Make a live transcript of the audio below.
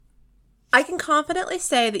I can confidently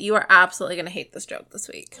say that you are absolutely going to hate this joke this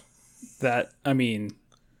week.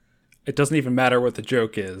 It doesn't even matter what the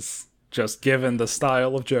joke is, just given the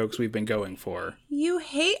style of jokes we've been going for. You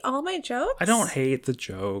hate all my jokes? I don't hate the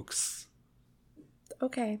jokes.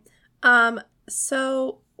 Okay.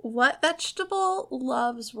 So what vegetable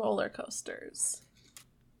loves roller coasters?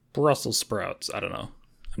 Brussels sprouts. I don't know.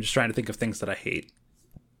 I'm just trying to think of things that I hate.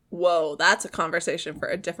 Whoa, that's a conversation for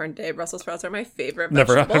a different day. Brussels sprouts are my favorite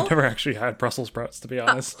vegetable. I've never actually had Brussels sprouts, to be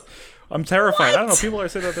honest. I'm terrified. What? I don't know. People are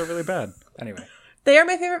saying that they're really bad. Anyway. They are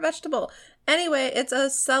my favorite vegetable. Anyway, it's a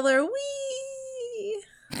celery.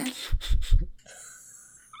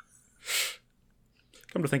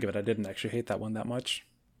 Come to think of it, I didn't actually hate that one that much.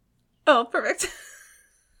 Oh, perfect.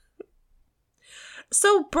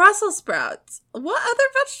 So, Brussels sprouts. What other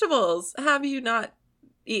vegetables have you not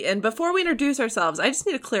eaten? Before we introduce ourselves, I just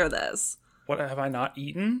need to clear this. What have I not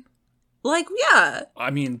eaten? Like, yeah.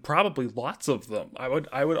 I mean, probably lots of them. I would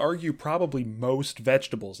argue probably most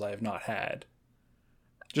vegetables I have not had.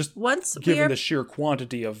 Just given the sheer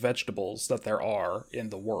quantity of vegetables that there are in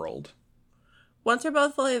the world. Once we're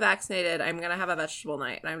both fully vaccinated, I'm going to have a vegetable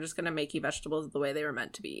night, and I'm just going to make you vegetables the way they were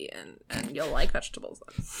meant to be, and you'll like vegetables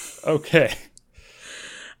then. Okay.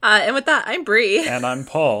 And with that, I'm Bree. And I'm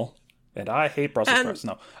Paul. And I hate Brussels sprouts.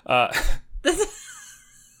 No.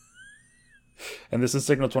 And this is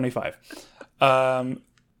Signal 25.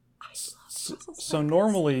 So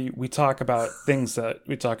normally we talk about things that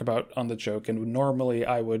we talk about on the joke, and normally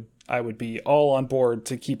I would be all on board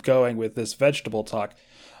to keep going with this vegetable talk.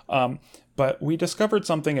 But we discovered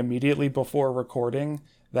something immediately before recording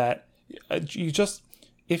that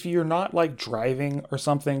if you're not like driving or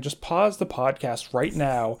something, just pause the podcast right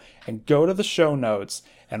now and go to the show notes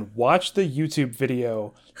and watch the YouTube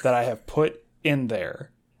video that I have put in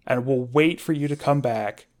there. And we'll wait for you to come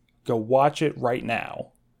back. Go watch it right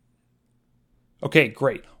now. Okay,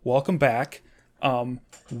 great. Welcome back.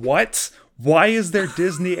 What? Why is there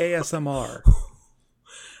Disney ASMR?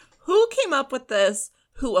 Who came up with this?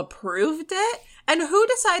 Who approved it? And who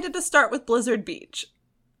decided to start with Blizzard Beach?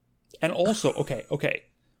 And also, okay.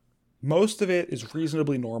 Most of it is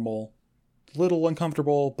reasonably normal. Little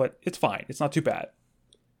uncomfortable, but it's fine. It's not too bad.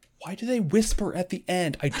 Why do they whisper at the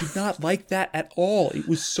end? I do not like that at all. It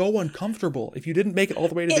was so uncomfortable. If you didn't make it all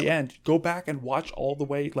the way to the end, go back and watch all the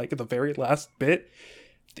way, like at the very last bit.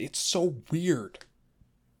 It's so weird.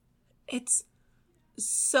 It's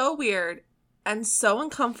so weird and so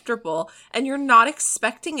uncomfortable, and you're not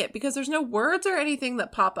expecting it because there's no words or anything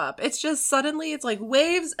that pop up. It's just suddenly it's like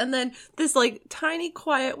waves and then this like tiny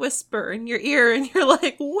quiet whisper in your ear, and you're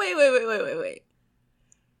like, wait.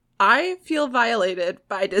 I feel violated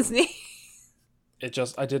by Disney.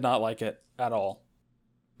 I did not like it at all.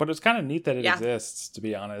 But it's kind of neat that it exists, to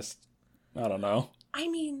be honest. I don't know. I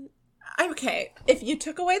mean, okay, if you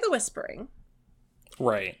took away the whispering.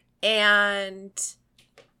 Right. And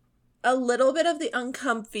a little bit of the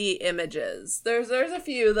uncomfy images. There's a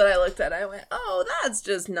few that I looked at and I went, oh, that's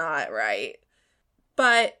just not right.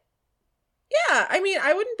 But, yeah, I mean,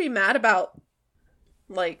 I wouldn't be mad about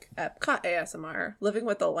like Epcot ASMR. Living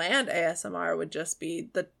with the Land ASMR would just be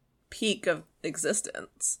the peak of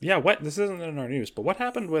existence. Yeah, this isn't in our news, but what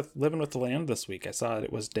happened with Living with the Land this week? I saw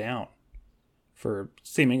it was down for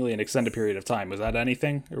seemingly an extended period of time. Was that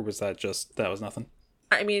anything, or was that was nothing?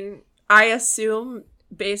 I mean, I assume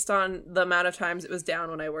based on the amount of times it was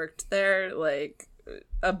down when I worked there, like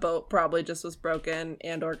a boat probably just was broken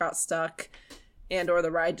and or got stuck. And or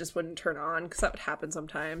the ride just wouldn't turn on, because that would happen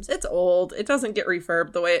sometimes. It's old. It doesn't get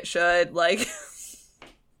refurbed the way it should. Like,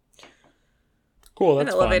 cool.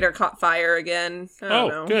 That's an elevator caught fire again. I don't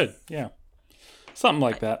know. Good. Yeah, something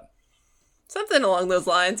like that. Something along those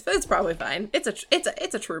lines. But it's probably fine. It's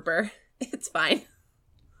a trooper. It's fine.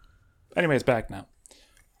 Anyway, it's back now.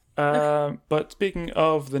 Okay. But speaking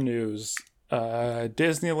of the news,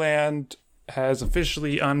 Disneyland has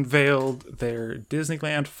officially unveiled their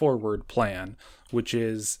Disneyland Forward plan, which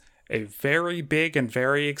is a very big and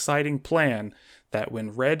very exciting plan that,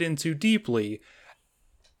 when read into deeply,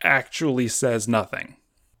 actually says nothing.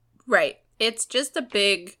 Right. It's just a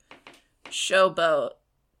big showboat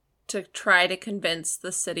to try to convince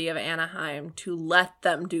the city of Anaheim to let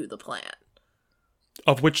them do the plan.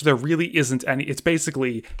 Of which there really isn't any. It's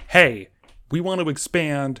basically, hey, we want to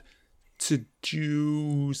expand to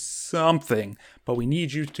do something, but we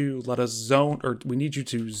need you to we need you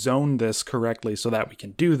to zone this correctly so that we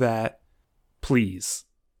can do that, please.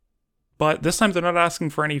 But this time they're not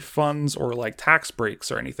asking for any funds or like tax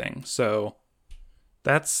breaks or anything, so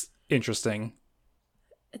that's interesting.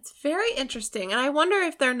 It's very interesting, and I wonder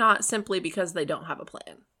if they're not simply because they don't have a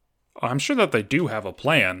plan. I'm sure that they do have a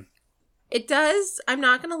plan. It does, I'm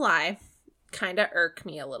not gonna lie, kind of irk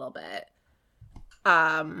me a little bit.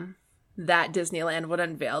 That Disneyland would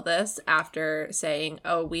unveil this after saying,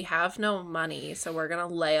 oh, we have no money, so we're gonna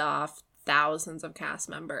lay off thousands of cast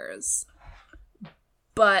members.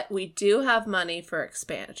 But we do have money for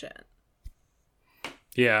expansion.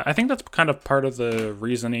 Yeah, I think that's kind of part of the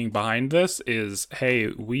reasoning behind this is, hey,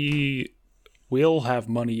 we will have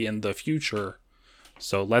money in the future,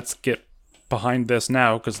 so let's get behind this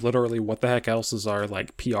now, because literally what the heck else is our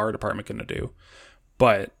like PR department gonna do?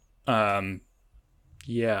 But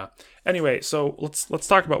yeah. Anyway, so let's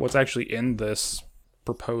talk about what's actually in this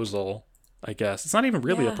proposal, I guess. It's not even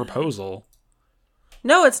really a proposal.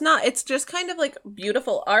 No, it's not. It's just kind of like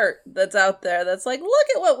beautiful art that's out there that's like, look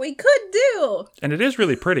at what we could do. And it is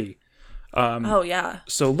really pretty. Oh, yeah.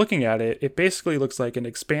 So looking at it, it basically looks like an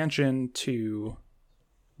expansion to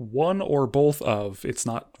one or both of, it's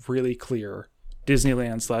not really clear,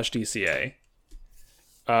 Disneyland/DCA.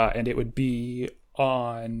 And it would be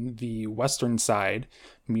on the western side,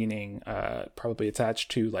 meaning probably attached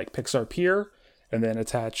to like Pixar Pier, and then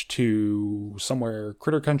attached to somewhere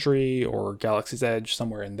Critter Country or Galaxy's Edge,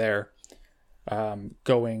 somewhere in there,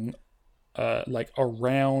 going like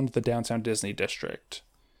around the downtown Disney district,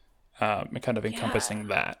 and kind of encompassing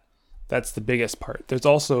that. That's the biggest part. There's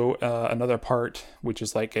also another part, which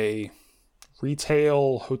is like a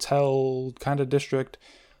retail hotel kind of district,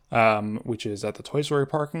 which is at the Toy Story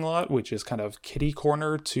parking lot, which is kind of kitty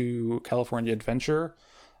corner to California Adventure.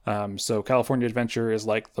 So California Adventure is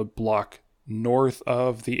like the block north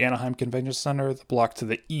of the Anaheim Convention Center. The block to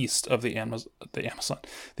the east of the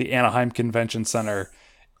Anaheim Convention Center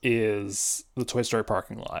is the Toy Story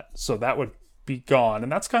parking lot. So that would be gone.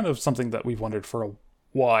 And that's kind of something that we've wondered for a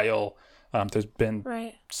while. There's been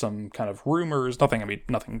some kind of rumors,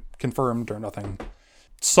 nothing confirmed or nothing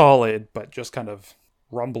solid, but just kind of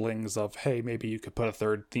rumblings of, hey, maybe you could put a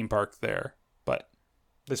third theme park there. But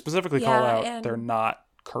they specifically call out they're not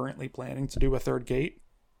currently planning to do a third gate.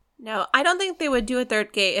 No, I don't think they would do a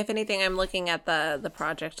third gate. If anything, I'm looking at the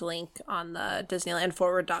project link on the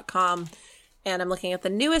DisneylandForward.com, and I'm looking at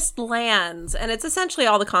the newest lands, and it's essentially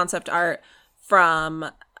all the concept art from,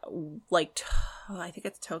 like, I think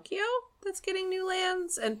it's Tokyo that's getting new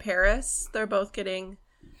lands, and Paris. They're both getting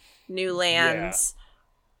new lands. Yeah.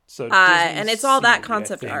 So and it's all that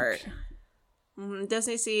concept art.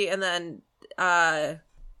 Disney Sea, and then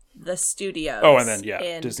the studios. Oh, and then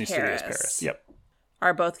Disney Paris. Studios Paris. Yep.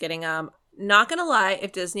 Are both getting not gonna lie,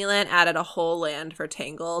 if Disneyland added a whole land for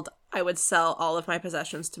Tangled, I would sell all of my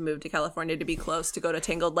possessions to move to California to be close to go to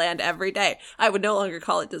Tangled Land every day. I would no longer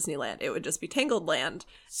call it Disneyland. It would just be Tangled Land,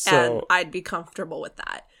 and I'd be comfortable with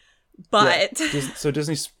that. But so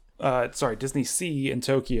Disney Sea in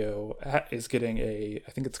Tokyo is getting I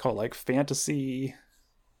think it's called like Fantasy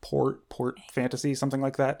Port Fantasy, something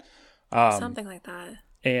like that. Something like that.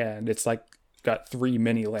 And it's like got 3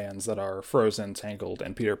 mini lands that are Frozen, Tangled,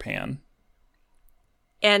 and Peter Pan.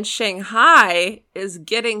 And Shanghai is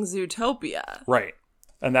getting Zootopia. Right.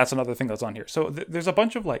 And that's another thing that's on here. So there's a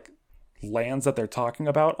bunch of like lands that they're talking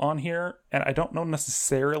about on here. And I don't know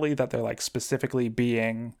necessarily that they're like specifically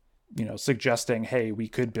being, suggesting, hey, we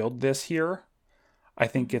could build this here. I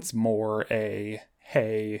think it's more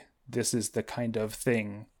hey, this is the kind of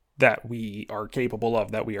thing that we are capable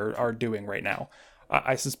of, that we are doing right now.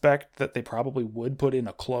 I suspect that they probably would put in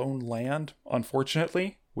a clone land,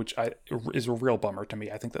 unfortunately, which is a real bummer to me.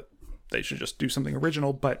 I think that they should just do something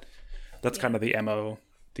original, but that's kind of the MO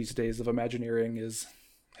these days of Imagineering is,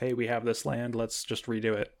 hey, we have this land, let's just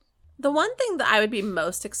redo it. The one thing that I would be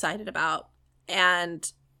most excited about, and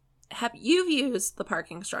you've used the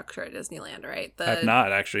parking structure at Disneyland, right? I have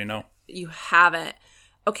not, actually, no. You haven't.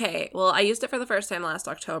 Okay, well, I used it for the first time last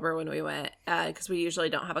October when we went, because we usually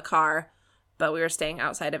don't have a car. But we were staying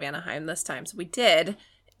outside of Anaheim this time, so we did,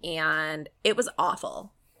 and it was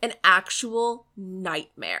awful. An actual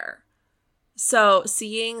nightmare. So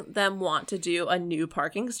seeing them want to do a new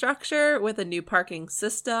parking structure with a new parking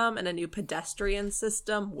system and a new pedestrian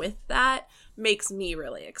system with that makes me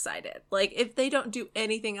really excited. Like, if they don't do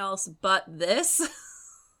anything else but this,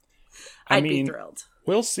 I'd be thrilled.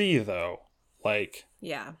 We'll see, though. Like,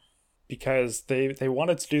 yeah. Because they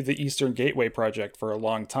wanted to do the Eastern Gateway project for a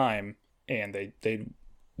long time, and they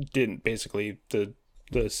didn't. Basically, the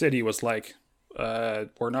city was like,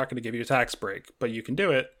 we're not going to give you a tax break, but you can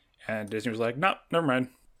do it. And Disney was like, no, never mind.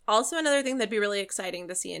 Also, another thing that'd be really exciting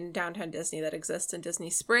to see in downtown Disney that exists in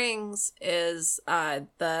Disney Springs is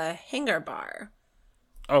the Hangar Bar.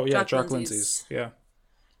 Oh, yeah, Jock Lindsay's. Yeah.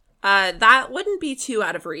 That wouldn't be too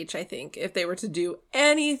out of reach, I think, if they were to do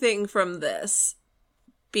anything from this.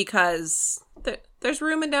 because there's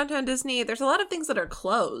room in Downtown Disney. There's a lot of things that are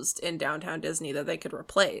closed in Downtown Disney that they could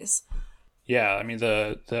replace. Yeah, I mean,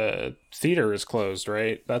 the theater is closed,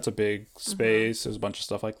 right? That's a big space. There's a bunch of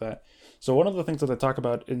stuff like that. So one of the things that I talk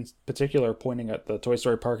about in particular, pointing at the Toy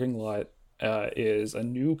Story parking lot, is a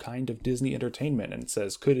new kind of Disney entertainment. And it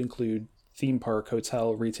says could include theme park,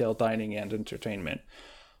 hotel, retail, dining, and entertainment.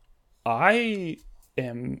 I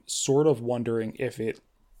am sort of wondering if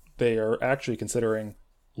they are actually considering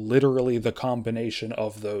literally the combination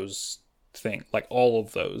of those things, like all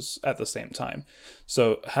of those at the same time.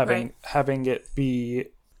 So having it be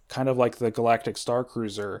kind of like the Galactic Star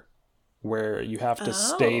Cruiser, where you have to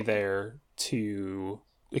stay there to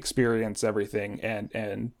experience everything,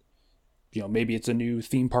 and maybe it's a new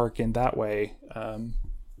theme park in that way,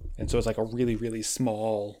 and so it's like a really, really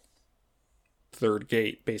small third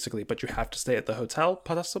gate basically, but you have to stay at the hotel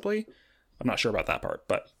possibly. I'm not sure about that part,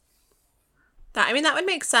 but that would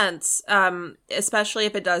make sense, especially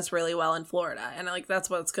if it does really well in Florida. And like that's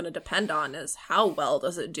what it's going to depend on, is how well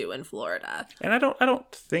does it do in Florida. And I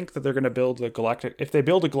don't think that they're going to build the Galactic. If they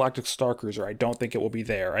build a Galactic Star Cruiser, I don't think it will be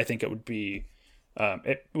there. I think it would be,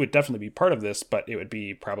 it would definitely be part of this, but it would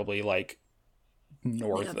be probably like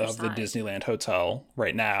north of the Disneyland Hotel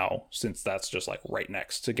right now, since that's just like right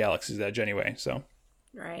next to Galaxy's Edge anyway. So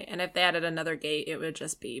right, and if they added another gate, it would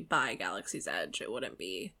just be by Galaxy's Edge. It wouldn't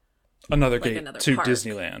be another like gate to park.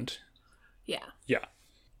 Disneyland. Yeah.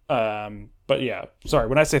 But yeah, sorry,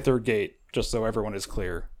 when I say third gate, just so everyone is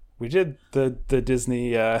clear, we did the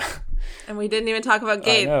Disney and we didn't even talk about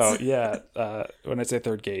gates. I know, yeah. When I say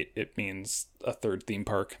third gate, it means a third theme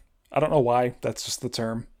park. I don't know why, that's just the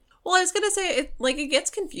term. Well, I was going to say, it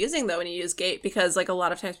gets confusing, though, when you use gate, because, like, a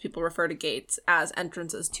lot of times people refer to gates as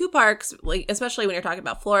entrances to parks, like, especially when you're talking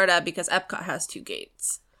about Florida, because Epcot has 2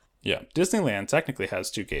 gates. Yeah, Disneyland technically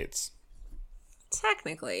has 2 gates.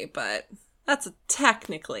 Technically, but that's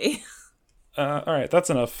technically. All right,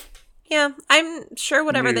 that's enough. Yeah, I'm sure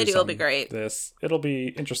whatever they do will be great. It'll be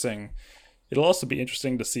interesting. It'll also be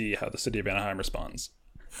interesting to see how the city of Anaheim responds.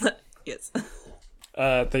 Yes.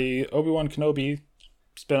 The Obi-Wan Kenobi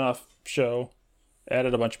spin-off show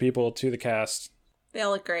added a bunch of people to the cast. They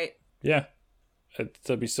all look great. Yeah.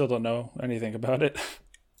 We still don't know anything about it.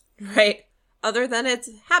 Right. Other than it's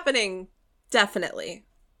happening, definitely.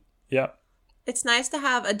 Yeah. It's nice to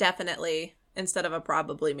have a definitely instead of a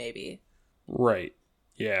probably maybe. Right.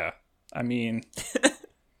 Yeah. I mean,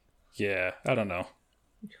 yeah, I don't know.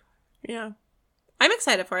 Yeah. I'm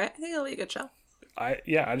excited for it. I think it'll be a good show. I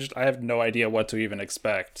have no idea what to even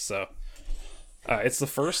expect, so... it's the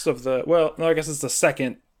first of the... Well, no, I guess it's the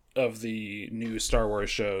second of the new Star Wars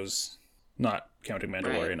shows, not counting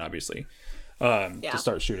Mandalorian, obviously, to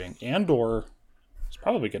start shooting. Andor is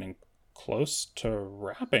probably getting close to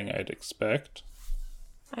wrapping, I'd expect.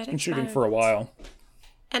 It's been shooting for a while.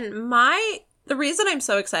 And the reason I'm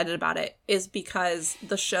so excited about it is because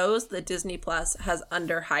the shows that Disney Plus has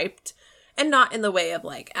underhyped, and not in the way of,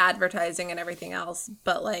 like, advertising and everything else,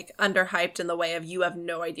 but, like, underhyped in the way of you have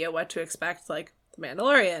no idea what to expect, like The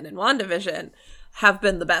Mandalorian and WandaVision have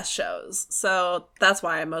been the best shows. So that's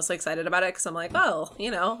why I'm mostly excited about it, because I'm like, well,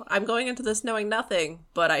 I'm going into this knowing nothing,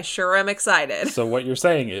 but I sure am excited. So what you're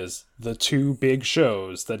saying is the 2 big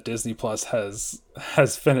shows that Disney Plus has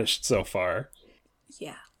finished so far.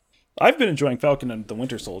 Yeah. I've been enjoying Falcon and the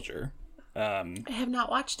Winter Soldier. I have not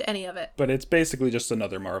watched any of it. But it's basically just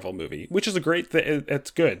another Marvel movie, which is a great thing. It's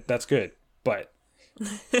good. That's good. But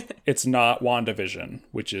it's not WandaVision,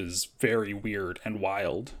 which is very weird and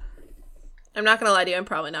wild. I'm not going to lie to you. I'm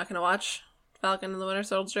probably not going to watch Falcon and the Winter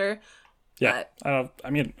Soldier. Yeah. But... I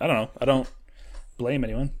don't know. I don't blame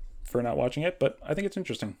anyone for not watching it, but I think it's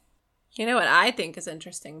interesting. You know what I think is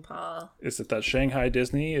interesting, Paul? Is it that Shanghai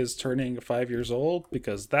Disney is turning 5 years old?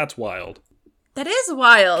 Because that's wild. That is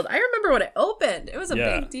wild. I remember when it opened. It was a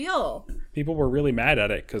big deal. People were really mad at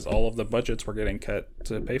it because all of the budgets were getting cut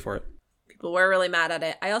to pay for it. People were really mad at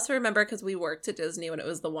it. I also remember because we worked at Disney when it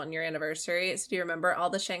was the 1-year anniversary. So do you remember all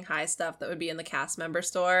the Shanghai stuff that would be in the cast member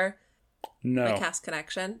store? No. The Cast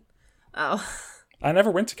Connection? Oh. I never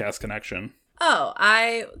went to Cast Connection. Oh,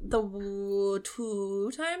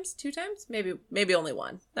 two times? Maybe only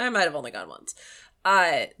one. I might have only gone once.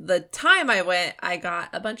 The time I went, I got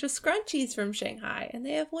a bunch of scrunchies from Shanghai, and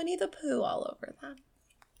they have Winnie the Pooh all over them.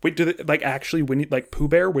 Wait, do they, like, actually Pooh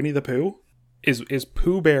Bear, Winnie the Pooh? Is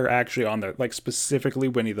Pooh Bear actually on there? Like, specifically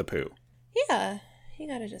Winnie the Pooh? Yeah, you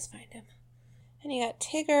gotta just find him. And you got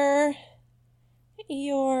Tigger,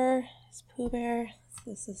 Eeyore, Pooh Bear.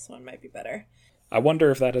 This one might be better. I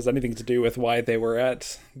wonder if that has anything to do with why they were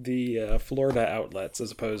at the Florida outlets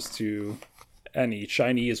as opposed to any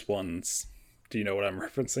Chinese ones. Do you know what I'm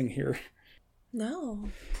referencing here? No.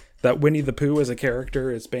 That Winnie the Pooh as a character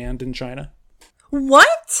is banned in China.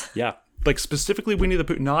 What? Yeah. Like, specifically Winnie the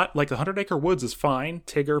Pooh. Not, like, the 100 Acre Woods is fine.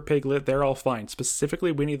 Tigger, Piglet, they're all fine.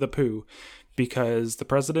 Specifically Winnie the Pooh, because the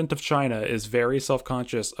president of China is very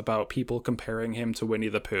self-conscious about people comparing him to Winnie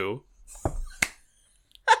the Pooh.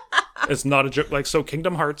 It's not a joke. Like, so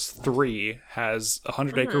Kingdom Hearts 3 has a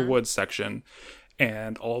 100 Acre Woods section,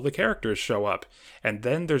 and all the characters show up. And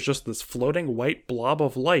then there's just this floating white blob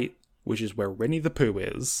of light, which is where Winnie the Pooh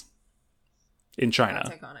is in China.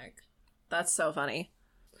 That's iconic. That's so funny.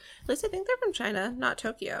 At least I think they're from China, not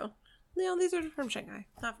Tokyo. No, these are from Shanghai,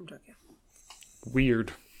 not from Tokyo.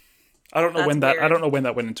 Weird. I don't know when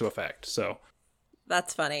that went into effect, so.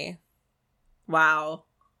 That's funny. Wow.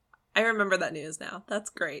 I remember that news now. That's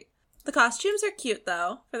great. The costumes are cute,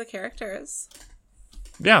 though, for the characters.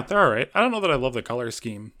 Yeah, they're alright. I don't know that I love the color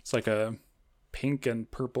scheme. It's like a pink and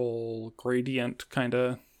purple gradient, kind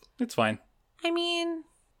of. It's fine. I mean,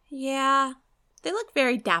 yeah. They look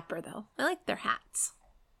very dapper, though. I like their hats.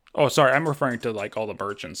 Oh, sorry. I'm referring to, like, all the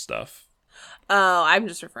merch and stuff. Oh, I'm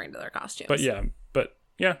just referring to their costumes. But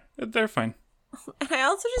yeah, they're fine. And I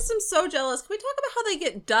also just am so jealous. Can we talk about how they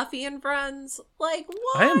get Duffy and Friends? Like,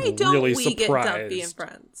 why don't we get Duffy and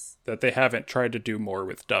Friends? That they haven't tried to do more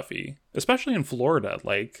with Duffy, especially in Florida.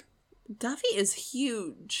 Like, Duffy is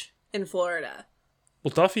huge in Florida.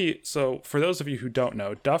 Well, Duffy, so for those of you who don't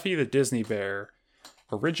know, Duffy the Disney Bear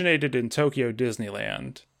originated in Tokyo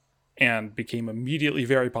Disneyland and became immediately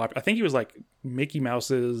very popular. I think he was like Mickey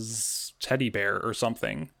Mouse's teddy bear or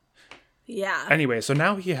something. Yeah. Anyway, so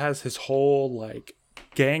now he has his whole like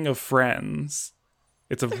gang of friends.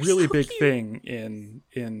 It's a really big thing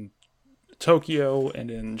in Tokyo and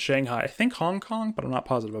in Shanghai. I think Hong Kong, but I'm not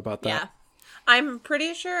positive about that. Yeah. I'm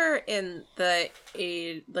pretty sure in the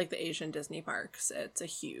Asian Disney parks, it's a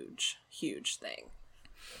huge, huge thing.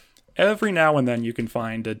 Every now and then you can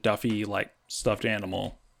find a Duffy like stuffed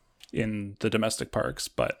animal in the domestic parks,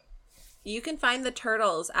 but you can find the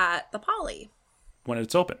turtles at the Poly when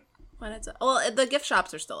it's open. The gift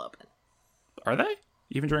shops are still open. Are they?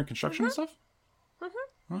 Even during construction and stuff?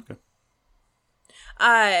 Mm-hmm. Okay.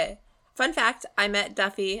 Fun fact, I met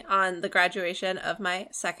Duffy on the graduation of my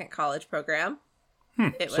second college program.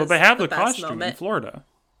 So they have the costume in Florida.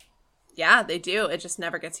 Yeah, they do. It just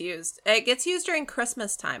never gets used. It gets used during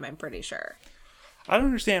Christmas time, I'm pretty sure. I don't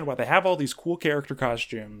understand why they have all these cool character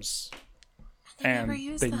costumes and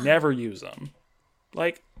they never use them.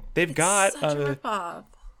 Like, they've got such a rip-off.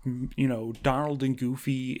 Donald and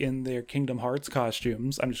Goofy in their Kingdom Hearts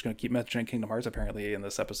costumes. I'm just going to keep mentioning Kingdom Hearts apparently in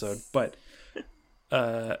this episode. But,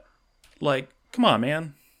 like, come on,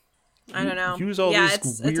 man. I don't know. Use all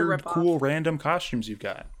these weird, cool, random costumes you've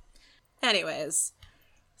got. Anyways,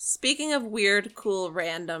 speaking of weird, cool,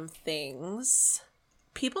 random things,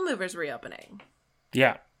 People Mover's reopening.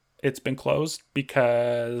 Yeah, it's been closed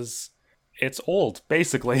because it's old,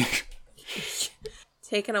 basically.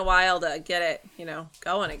 Taken a while to get it,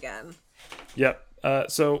 going again. Yep.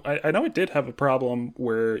 So I know it did have a problem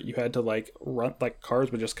where you had to run,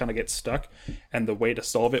 cars would just kind of get stuck, and the way to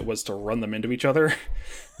solve it was to run them into each other,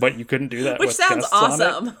 but you couldn't do that with guests on it. Which sounds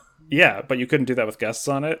awesome. Yeah, but you couldn't do that with guests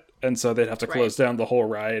on it, and so they'd have to close down the whole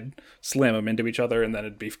ride, slam them into each other, and then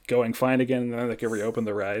it'd be going fine again, and then they could reopen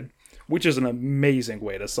the ride, which is an amazing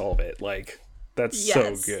way to solve it. Like, that's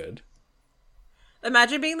so good.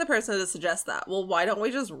 Imagine being the person to suggest that. Well, why don't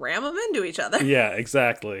we just ram them into each other? Yeah,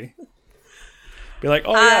 exactly. Be like,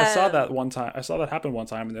 oh yeah, I saw that one time. I saw that happen one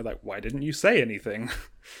time, and they're like, why didn't you say anything?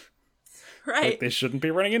 Right. Like, they shouldn't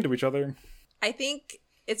be running into each other. I think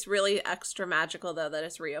it's really extra magical, though, that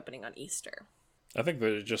it's reopening on Easter. I think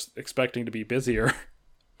they're just expecting to be busier.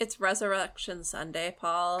 It's Resurrection Sunday,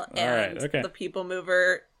 Paul, and the People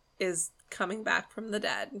Mover is coming back from the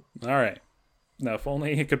dead. All right. Now, if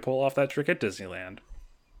only he could pull off that trick at Disneyland.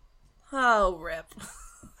 Oh, rip.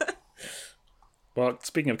 Well,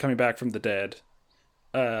 speaking of coming back from the dead,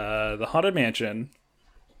 the Haunted Mansion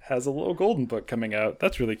has a little golden book coming out.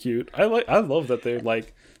 That's really cute. I love that they're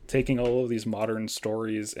taking all of these modern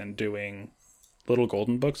stories and doing little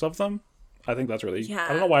golden books of them. I think that's really I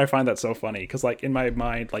don't know why I find that so funny, because in my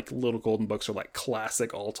mind, little golden books are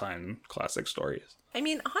classic, all-time classic stories. I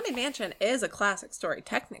mean, Haunted Mansion is a classic story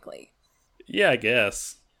technically. Yeah, I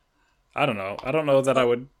guess. I don't know. I don't know that I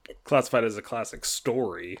would classify it as a classic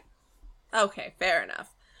story. Okay, fair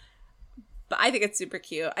enough. But I think it's super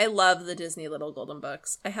cute. I love the Disney Little Golden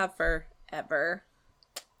Books. I have forever.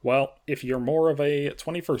 Well, if you're more of a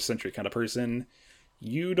 21st century kind of person,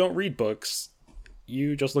 you don't read books.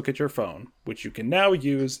 You just look at your phone, which you can now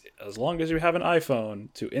use as long as you have an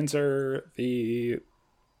iPhone to enter the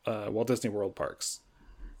Walt Disney World parks.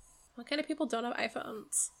 What kind of people don't have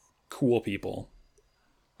iPhones? Cool people.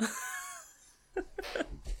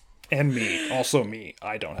 And me. Also me.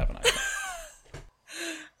 I don't have an iPhone.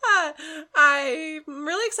 I'm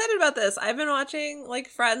really excited about this. I've been watching like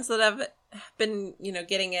friends that have been,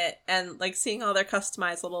 getting it and like seeing all their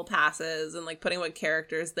customizable passes and like putting what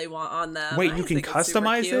characters they want on them. Wait, you can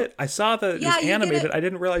customize it? I saw that it was animated. I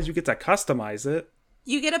didn't realize you get to customize it.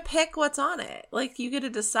 You get to pick what's on it. Like you get to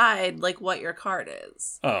decide like what your card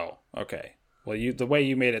is. Oh, okay. Well, the way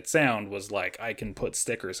you made it sound was like I can put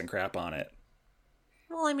stickers and crap on it.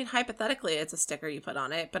 Well, I mean, hypothetically, it's a sticker you put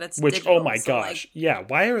on it, but it's which, digital, oh my gosh. Yeah,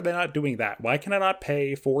 why are they not doing that? Why can I not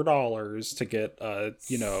pay $4 to get,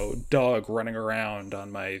 Doug running around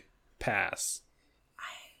on my pass?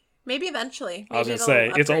 Maybe eventually. I was going to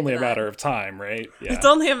say, it's only a matter of time, right? Yeah. It's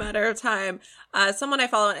only a matter of time. Someone I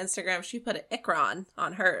follow on Instagram, she put an Ikron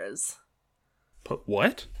on hers. Put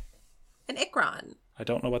what? An Ikron. I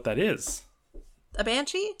don't know what that is. A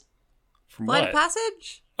banshee? From Flight what? of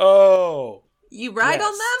Passage? Oh! You ride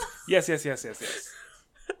on them? Yes.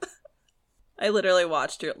 I literally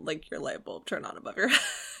watched your light bulb turn on above your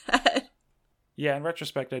head. Yeah, in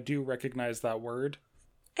retrospect, I do recognize that word.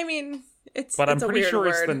 I mean, but I'm a pretty sure word.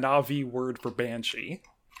 It's the Na'vi word for banshee.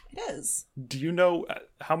 It is. Do you know,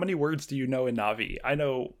 how many words do you know in Na'vi? I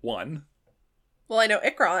know one. Well, I know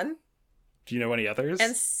Ikron. Do you know any others?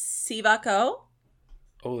 And Sivako.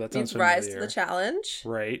 Oh, that sounds familiar. Rise to the challenge.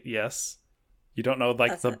 Right, yes. You don't know,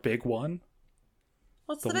 like, the big one?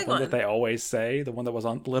 What's the big one? That they always say? The one that was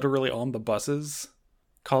literally on the buses?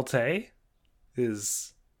 Kalte?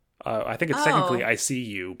 Is, I think it's technically I see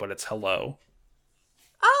you, but it's hello.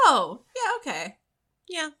 Oh, yeah, okay.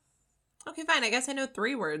 Yeah. Okay, fine. I guess I know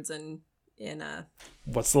 3 words in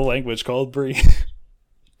What's the language called, Brie?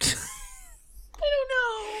 I don't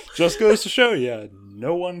know. Just goes to show you,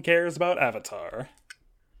 no one cares about Avatar.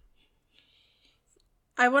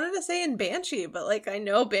 I wanted to say in Banshee, but like I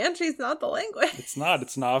know Banshee's not the language. It's not.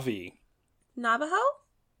 It's Na'vi. Navajo?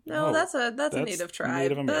 No, that's a native tribe.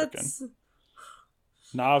 Native American.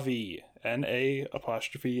 Na'vi.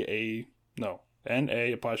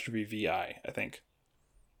 N-A'-V-I, I think.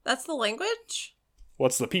 That's the language?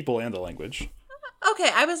 What's the people and the language? Okay,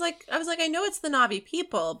 I was like, I know it's the Na'vi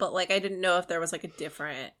people, but like I didn't know if there was like a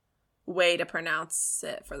different way to pronounce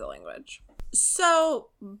it for the language. So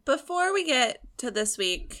before we get to this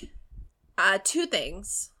week, 2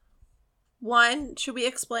 things. One, should we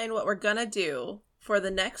explain what we're gonna do for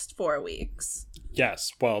the next 4 weeks?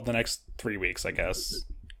 Yes. Well, the next 3 weeks, I guess.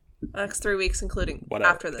 The next 3 weeks, including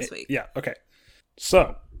after this week. Yeah. Okay.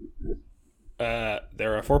 So,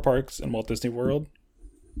 there are 4 parks in Walt Disney World,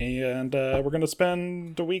 and we're going to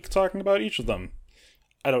spend a week talking about each of them.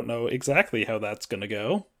 I don't know exactly how that's going to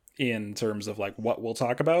go in terms of like what we'll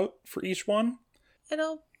talk about for each one.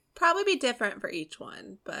 It'll probably be different for each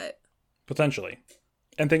one, but potentially.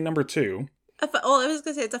 And thing number 2. I was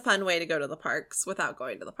going to say it's a fun way to go to the parks without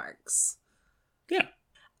going to the parks. Yeah.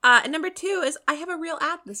 And number 2 is I have a real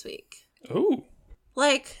ad this week. Ooh.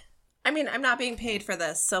 Like, I mean, I'm not being paid for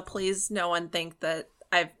this, so please no one think that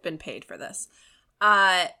I've been paid for this.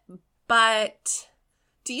 But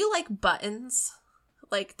do you like buttons?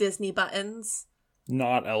 Like Disney buttons?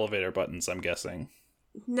 Not elevator buttons, I'm guessing.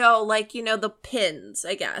 No, like, the pins,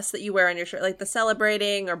 I guess, that you wear on your shirt, like the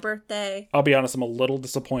celebrating or birthday. I'll be honest, I'm a little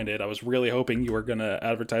disappointed. I was really hoping you were going to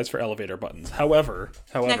advertise for elevator buttons. However.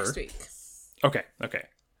 Next week. Okay.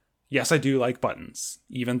 Yes, I do like buttons,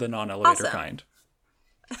 even the non-elevator kind.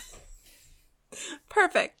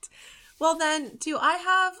 Perfect. Well then, do I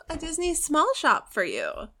have a Disney small shop for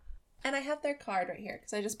you? And I have their card right here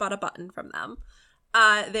because I just bought a button from them.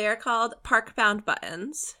 They are called Park Bound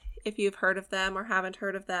Buttons, if you've heard of them or haven't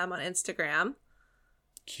heard of them on Instagram.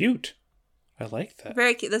 Cute. I like that.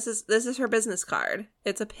 Very cute. This is her business card.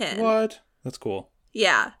 It's a pin. What? That's cool.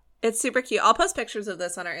 Yeah. It's super cute. I'll post pictures of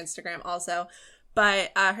this on our Instagram also.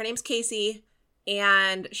 But her name's Casey,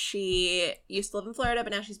 and she used to live in Florida,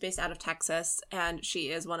 but now she's based out of Texas, and she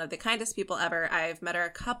is one of the kindest people ever. I've met her a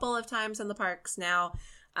couple of times in the parks now.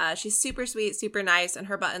 She's super sweet, super nice, and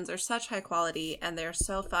her buttons are such high quality, and they're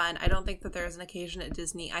so fun. I don't think that there's an occasion at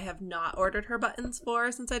Disney I have not ordered her buttons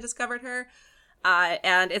for since I discovered her.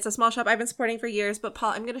 And it's a small shop I've been supporting for years, but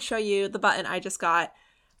Paul, I'm going to show you the button I just got.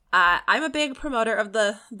 I'm a big promoter of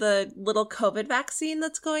the little COVID vaccine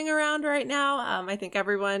that's going around right now. I think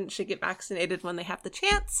everyone should get vaccinated when they have the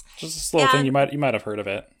chance. Just a slow thing. You might have heard of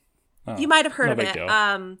it. Oh, you might have heard of it.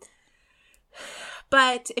 Deal.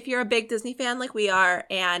 But if you're a big Disney fan like we are,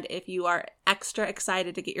 and if you are extra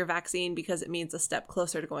excited to get your vaccine because it means a step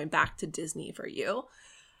closer to going back to Disney for you,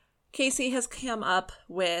 Casey has come up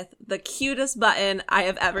with the cutest button I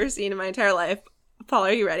have ever seen in my entire life. Paul,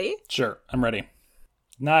 are you ready? Sure, I'm ready.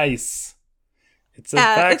 Nice. It says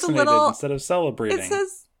vaccinated instead of celebrating. It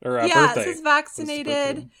says, birthday. It says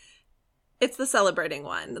vaccinated. It's the celebrating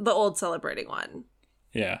one, the old celebrating one.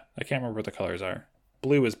 Yeah, I can't remember what the colors are.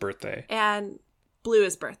 Blue is birthday. And blue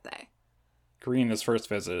is birthday. Green is first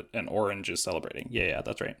visit, and orange is celebrating. Yeah,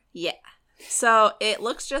 that's right. Yeah. So it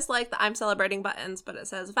looks just like the I'm celebrating buttons, but it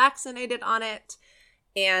says vaccinated on it.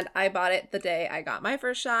 And I bought it the day I got my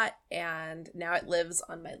first shot, and now it lives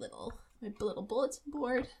on my little bulletin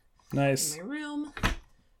board. Nice. In my room.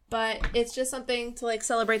 But it's just something to like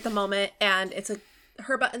celebrate the moment, and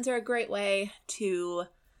her buttons are a great way to,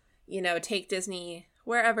 take Disney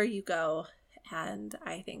wherever you go. And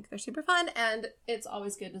I think they're super fun, and it's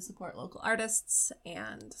always good to support local artists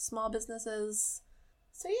and small businesses.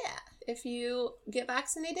 So yeah, if you get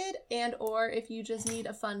vaccinated and or if you just need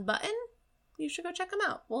a fun button, you should go check them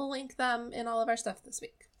out. We'll link them in all of our stuff this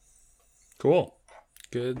week. Cool.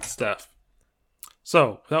 Good stuff.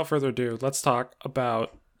 So, without further ado, let's talk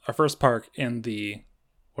about our first park in the,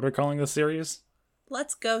 what are we calling this series?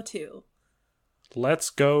 Let's go to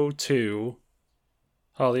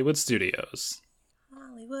Hollywood Studios.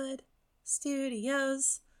 Hollywood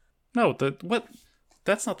Studios. No,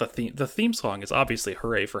 that's not the theme. The theme song is obviously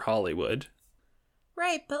Hooray for Hollywood.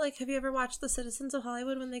 Right, but have you ever watched The Citizens of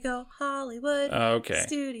Hollywood when they go Hollywood okay.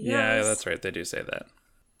 Studios? Yeah, that's right. They do say that.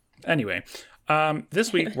 Anyway,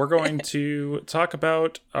 this week we're going to talk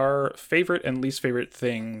about our favorite and least favorite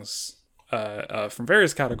things from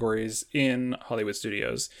various categories in Hollywood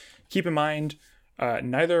Studios. Keep in mind,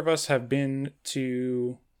 neither of us have been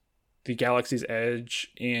to the Galaxy's Edge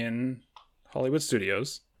in Hollywood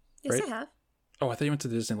Studios. Yes, right? I have. Oh, I thought you went to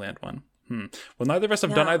the Disneyland one. Well, neither of us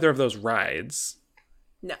have done either of those rides.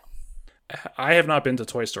 No. I have not been to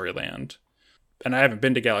Toy Story Land, and I haven't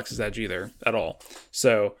been to Galaxy's Edge either at all.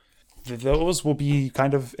 So those will be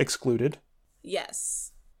kind of excluded.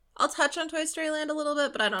 Yes. I'll touch on Toy Story Land a little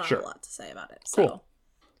bit, but I don't have a lot to say about it. So. Cool.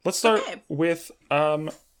 Let's start with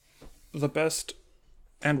the best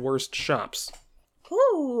and worst shops.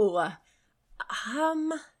 Ooh.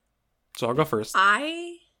 So I'll go first.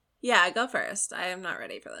 Go first. I am not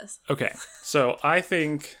ready for this. Okay. So I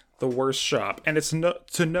think the worst shop, and it's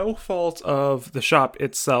to no fault of the shop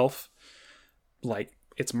itself, like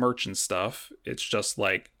its merch and stuff. It's just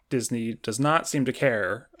like Disney does not seem to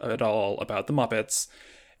care at all about the Muppets.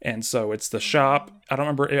 And so it's the shop. I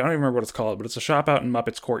don't even remember what it's called, but it's a shop out in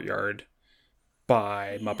Muppet's Courtyard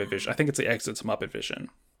by Muppet Vision. I think it's the exit to Muppet Vision.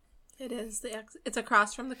 It is the exit. It's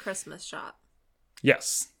across from the Christmas shop.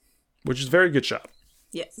 Yes, which is a very good shop.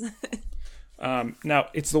 Yes. Now,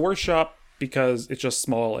 it's the worst shop because it's just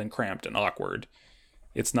small and cramped and awkward.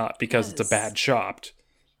 It's not because it's a bad shop.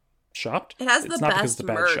 Shopped? It has the best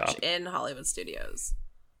merch in Hollywood Studios.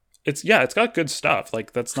 It's got good stuff.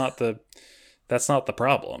 Like that's not the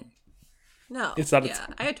problem. No. It's that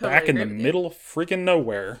I totally back in the agree with middle of freaking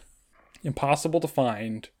nowhere. Impossible to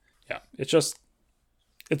find. Yeah, it's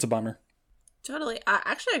a bummer. Totally. I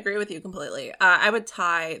actually agree with you completely. I would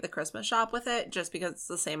tie the Christmas shop with it just because it's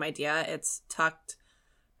the same idea. It's tucked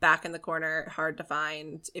back in the corner, hard to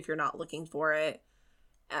find if you're not looking for it.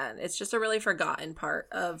 And it's just a really forgotten part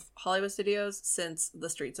of Hollywood Studios since the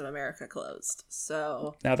Streets of America closed.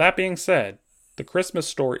 So now that being said, the Christmas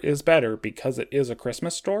store is better because it is a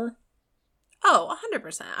Christmas store. Oh,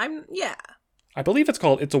 100%. I believe it's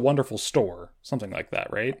called It's a Wonderful Store. Something like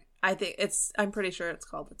that, right? I'm pretty sure it's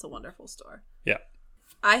called It's a Wonderful Store. Yeah.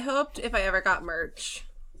 I hoped if I ever got merch,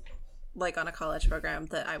 like on a college program,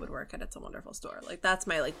 that I would work at It's a Wonderful Store. Like that's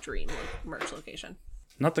my dream merch location.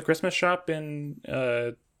 Not the Christmas shop in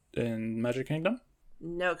Magic Kingdom?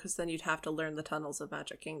 No, because then you'd have to learn the tunnels of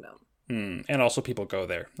Magic Kingdom. And also people go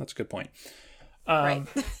there. That's a good point. Right.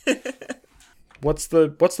 What's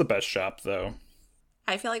the best shop though?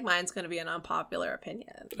 I feel like mine's going to be an unpopular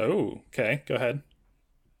opinion. Oh, okay. Go ahead.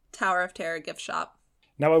 Tower of Terror gift shop.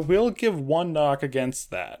 Now I will give one knock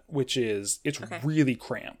against that, which is it's really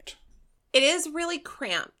cramped. It is really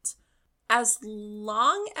cramped. As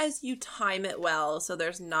long as you time it well so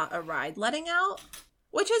there's not a ride letting out,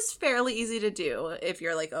 which is fairly easy to do if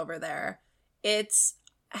you're over there. It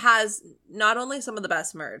has not only some of the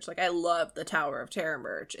best merch, I love the Tower of Terror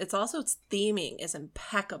merch, it's also its theming is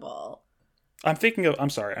impeccable. I'm thinking of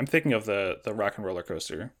the Rock and Roller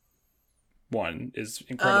Coaster one is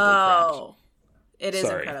incredibly cramped. It is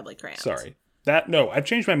incredibly cramped. Sorry. I've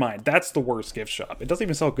changed my mind. That's the worst gift shop. It doesn't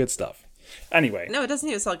even sell good stuff. Anyway. No, it doesn't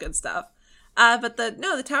even sell good stuff. But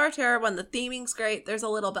the Tower of Terror one, the theming's great. There's a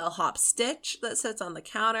little bellhop Stitch that sits on the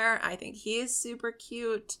counter. I think he is super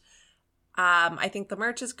cute. I think the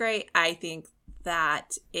merch is great. I think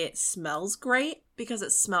that it smells great because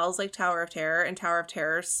it smells like Tower of Terror, and Tower of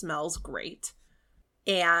Terror smells great.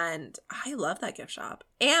 And I love that gift shop.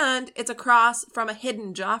 And it's across from a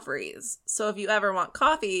hidden Joffrey's. So if you ever want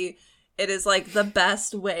coffee, it is like the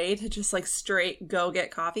best way to just like straight go get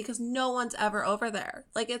coffee because no one's ever over there.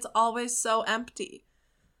 Like it's always so empty.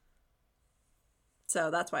 So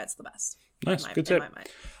that's why it's the best. Nice, good tip.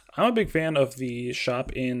 I'm a big fan of the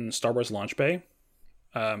shop in Star Wars Launch Bay.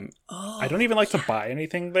 I don't even like to buy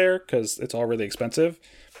anything there because it's all really expensive,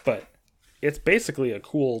 but it's basically a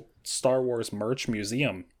cool Star Wars merch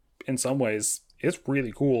museum in some ways. It's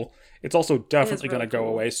really cool. It's also definitely going to go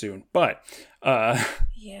away soon, but while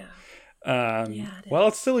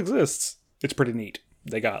it still exists, it's pretty neat.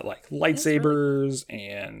 They got like lightsabers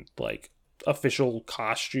and like official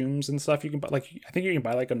costumes and stuff. You can buy I think you can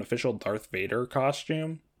buy like an official Darth Vader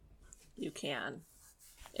costume. You can.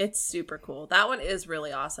 It's super cool. That one is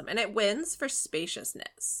really awesome. And it wins for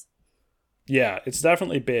spaciousness. Yeah, it's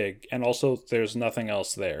definitely big. And also there's nothing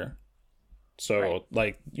else there. So,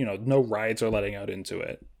 no rides are letting out into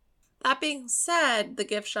it. That being said, the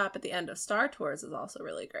gift shop at the end of Star Tours is also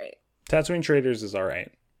really great. Tatooine Traders is all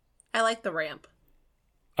right. I like the ramp.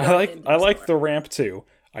 I like the ramp too.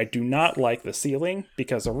 I do not like the ceiling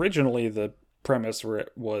because originally the premise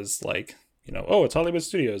was like, it's Hollywood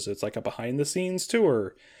Studios. It's like a behind the scenes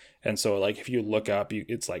tour. And so like if you look up,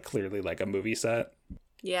 it's like clearly like a movie set.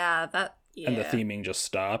 Yeah, and the theming just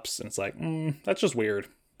stops and it's like, that's just weird.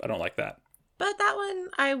 I don't like that. But that one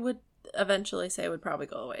I would eventually say would probably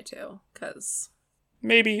go away too, because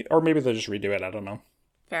maybe they'll just redo it. I don't know.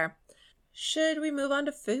 Fair. Should we move on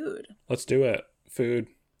to food? Let's do it. Food.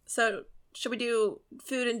 So should we do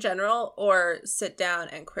food in general or sit down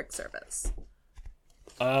and quick service?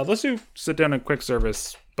 Let's do sit down and quick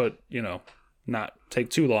service, but not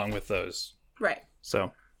take too long with those. Right.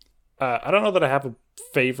 So I don't know that I have a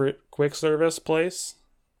favorite quick service place.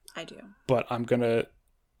 I do. But I'm gonna.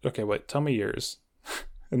 Okay, wait. Tell me yours,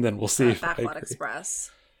 and then we'll see if I agree. Backlot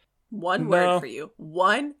Express. One word for you.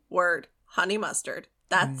 One word. Honey mustard.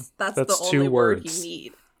 That's the only word you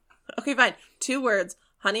need. Okay, fine. 2 words.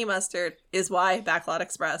 Honey mustard is why Backlot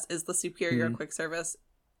Express is the superior quick service.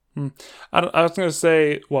 I was gonna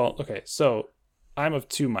say. Well, okay. So I'm of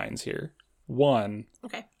 2 minds here. One.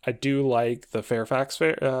 Okay. I do like the Fairfax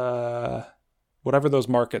Fair. Whatever those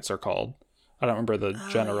markets are called. I don't remember the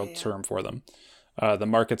general term for them. The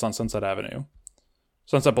markets on Sunset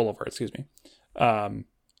Boulevard, excuse me. I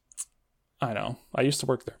know. I used to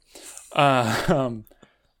work there.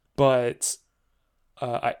 But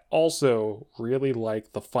I also really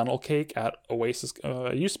like the funnel cake at Oasis.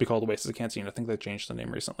 It used to be called Oasis Canteen. I think they changed the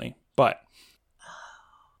name recently. But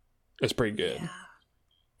it's pretty good. Yeah,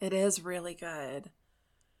 it is really good.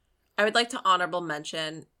 I would like to honorable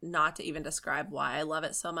mention, not to even describe why I love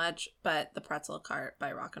it so much, but the pretzel cart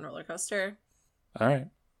by Rock and Roller Coaster. All right.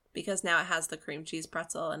 Because now it has the cream cheese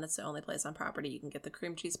pretzel, and it's the only place on property you can get the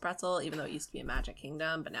cream cheese pretzel, even though it used to be in Magic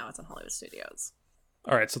Kingdom, but now it's in Hollywood Studios.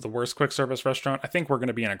 All right, so the worst quick service restaurant, I think we're going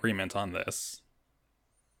to be in agreement on this.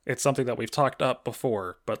 It's something that we've talked up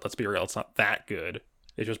before, but let's be real, it's not that good.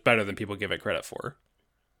 It's just better than people give it credit for.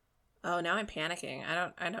 Oh, now I'm panicking.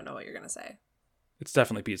 I don't know what you're going to say. It's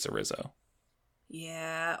definitely Pizza Rizzo.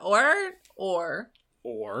 Yeah, or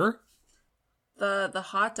the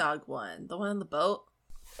hot dog one, the one on the boat.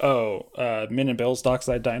 Oh, Min and Bill's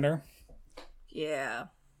Dockside Diner? Yeah.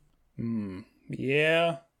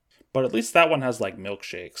 Yeah. But at least that one has, like,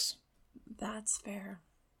 milkshakes. That's fair.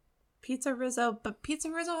 Pizza Rizzo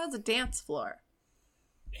has a dance floor.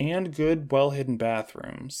 And good, well-hidden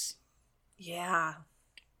bathrooms. Yeah.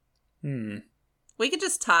 We could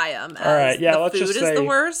just tie them. All right, yeah, let's just say the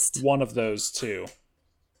worst. One of those two.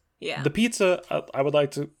 Yeah. The pizza, I would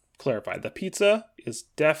like to clarify, the pizza is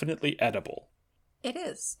definitely edible. It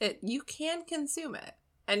is. You can consume it,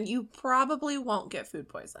 and you probably won't get food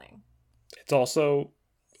poisoning. It's also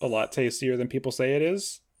a lot tastier than people say it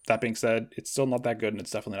is. That being said, it's still not that good, and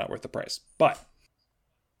it's definitely not worth the price. But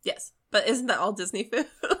yes, but isn't that all Disney food?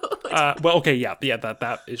 Well, okay, yeah,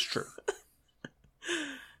 that is true.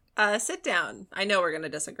 Sit down. I know we're going to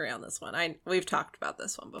disagree on this one. We've talked about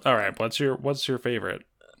this one before. All right, what's your favorite?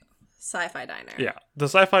 Sci-Fi Diner. Yeah, the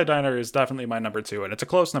Sci-Fi Diner is definitely my number 2, and it's a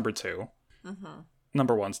close number 2.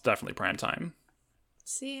 Number 1's definitely Prime Time.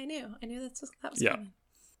 See, I knew that was yeah. coming.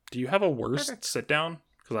 Do you have a worst sit down?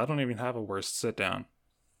 Because I don't even have a worst sit down.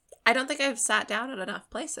 I don't think I've sat down at enough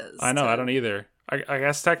places. I know, I don't either. I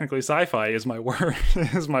guess technically Sci-Fi is my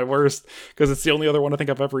worst because it's the only other one I think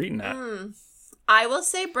I've ever eaten at. I will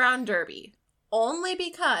say Brown Derby only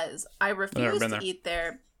because I refuse to eat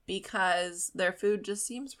there because their food just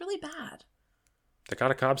seems really bad. They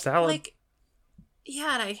got a Cobb salad. Like,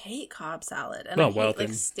 yeah, and I hate Cobb salad. And Oh, I hate, well, like,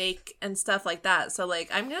 then. steak and stuff like that. So, like,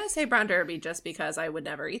 I'm going to say Brown Derby just because I would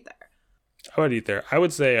never eat there. I would eat there. I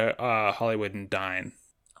would say Hollywood and Dine.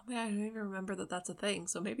 Oh, man, I don't even remember that that's a thing.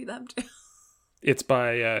 So maybe them too. It's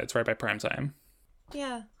it's right by Primetime.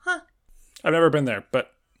 Yeah. Huh. I've never been there,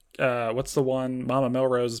 but what's the one? Mama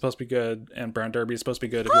Melrose is supposed to be good, and Brown Derby is supposed to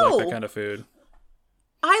be good if you like that kind of food.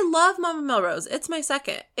 I love Mama Melrose. It's my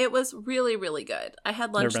second. It was really, really good. I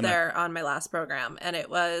had lunch there on my last program, and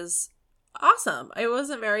it was awesome. It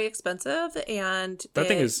wasn't very expensive, and that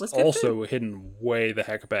thing is also hidden way the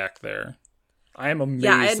heck back there. I am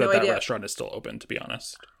amazed that restaurant is still open, to be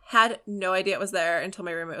honest. Had no idea it was there until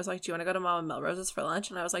my roommate was like, do you want to go to Mama Melrose's for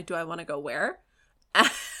lunch? And I was like, do I want to go where?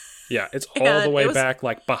 Yeah, it's all the way back,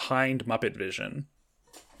 like, behind Muppet Vision.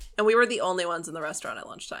 And we were the only ones in the restaurant at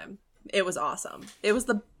lunchtime. It was awesome. It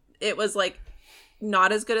was like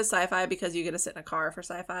not as good as Sci-Fi because you get to sit in a car for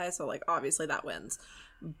Sci-Fi, so like obviously that wins.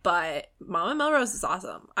 But Mama Melrose is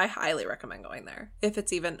awesome. I highly recommend going there if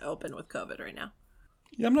it's even open with COVID right now.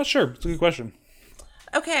 Yeah, I'm not sure. It's a good question.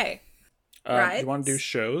 Okay. Rides? You want to do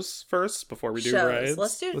shows first before we do shows. rides?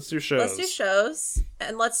 Let's do shows. Let's do shows,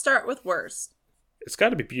 and let's start with worst. It's got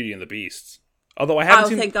to be Beauty and the Beast. Although I haven't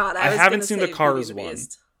seen. Thank God! I haven't seen the Cars Beauty and the one.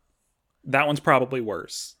 Beast. That one's probably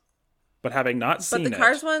worse. But having not seen it, but the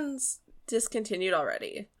Cars one's discontinued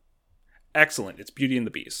already. Excellent. It's Beauty and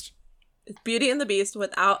the Beast. It's Beauty and the Beast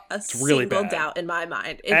without a really single bad. doubt in my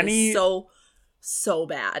mind. It is so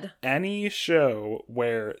bad. Any show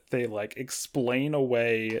where they like explain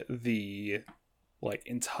away the like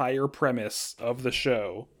entire premise of the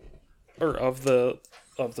show or of the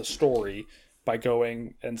story by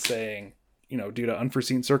going and saying, you know, due to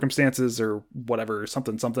unforeseen circumstances or whatever,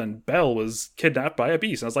 something, Belle was kidnapped by a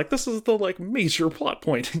beast. And I was like, this is the like major plot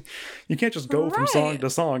point. You can't just go from song to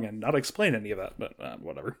song and not explain any of that, but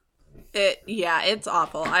whatever. It's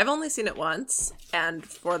awful. I've only seen it once, and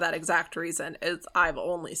for that exact reason, I've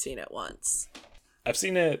only seen it once. I've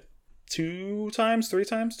seen it 2 or 3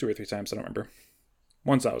 times, I don't remember.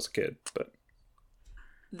 Once I was a kid, but...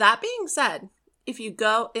 That being said, if you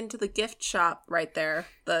go into the gift shop right there,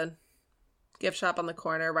 the gift shop on the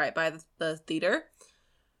corner right by the theater,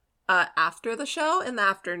 after the show in the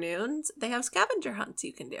afternoons, they have scavenger hunts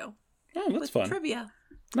you can do. Oh, that's fun. Trivia.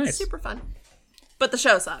 Nice. Super fun. But the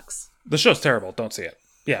show sucks. The show's terrible. Don't see it.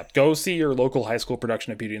 Yeah, go see your local high school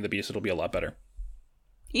production of Beauty and the Beast. It'll be a lot better.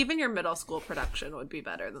 Even your middle school production would be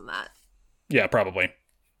better than that. Yeah, probably.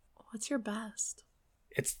 What's your best?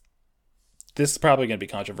 This is probably going to be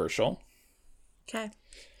controversial. Okay.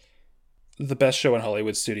 The best show in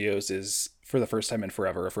Hollywood Studios is, for the first time in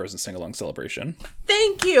forever, a Frozen sing-along celebration.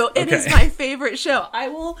 Thank you. It is my favorite show. I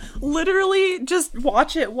will literally just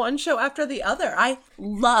watch it one show after the other. I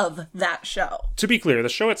love that show. To be clear, the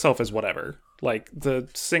show itself is whatever. Like, the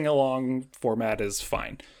sing-along format is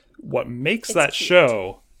fine. What makes that cute.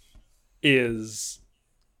 Show is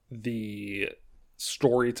the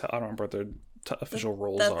story. I don't remember what the official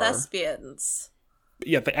roles are. The thespians.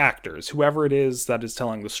 Yeah, the actors. Whoever it is that is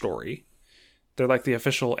telling the story. They're like the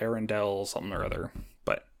official Arendelle something or other.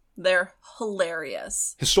 But they're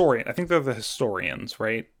hilarious. Historian. I think they're the historians,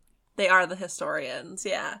 right? They are the historians,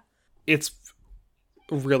 yeah. It's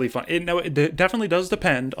really fun. It definitely does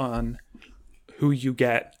depend on who you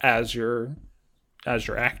get as your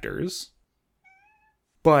actors.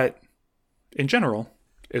 But in general,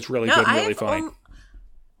 it's really good and really funny.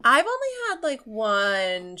 I've only had like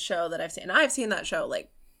one show that I've seen. I've seen that show like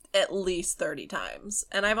at least 30 times.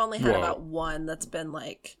 And I've only had about one that's been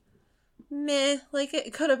like, meh, like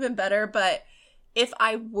it could have been better. But if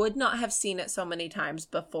I would not have seen it so many times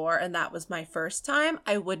before and that was my first time,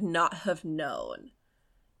 I would not have known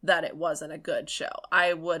that it wasn't a good show.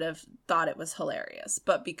 I would have thought it was hilarious.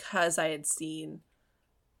 But because I had seen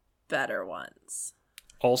better ones.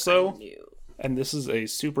 Also, I knew. And this is a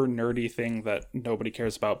super nerdy thing that nobody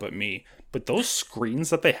cares about but me, but those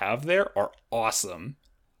screens that they have there are awesome.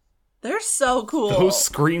 They're so cool. Those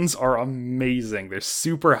screens are amazing. They're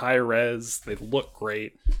super high res. They look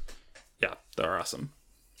great. Yeah, they're awesome.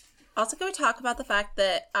 Also, can we talk about the fact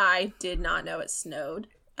that I did not know it snowed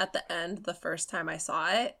at the end the first time I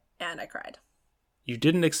saw it, and I cried. You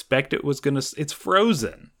didn't expect it was gonna... It's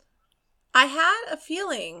Frozen. I had a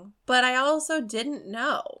feeling, but I also didn't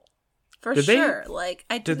know.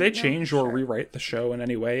 Did they change or rewrite the show in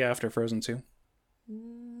any way after Frozen 2?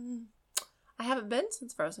 I haven't been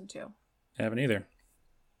since Frozen 2. I haven't either.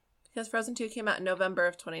 Because Frozen 2 came out in November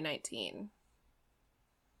of 2019.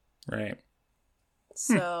 Right.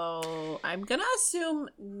 So I'm going to assume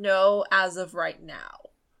no as of right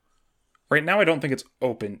now. Right now, I don't think it's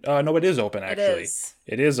open. No, it is open, actually. It is.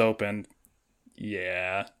 It is open.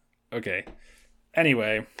 Yeah. Okay.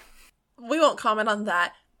 Anyway. We won't comment on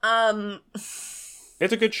that.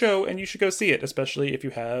 It's a good show, and you should go see it, especially if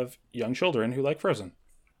you have young children who like Frozen.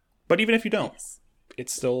 But even if you don't, yes.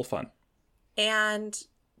 It's still fun. And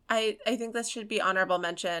I think this should be honorable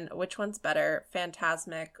mention. Which one's better,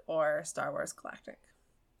 Fantasmic or Star Wars Galactic?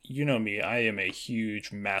 You know me. I am a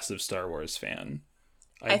huge, massive Star Wars fan.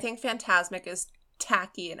 I think Fantasmic is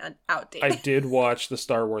tacky and outdated. I did watch the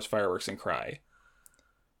Star Wars fireworks and cry.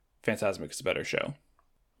 Fantasmic is a better show.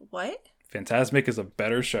 What? Fantasmic is a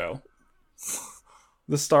better show.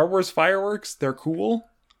 The Star Wars fireworks, they're cool.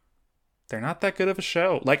 They're not that good of a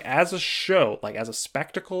show. Like, as a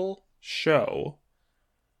spectacle show,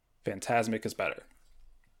 Fantasmic is better.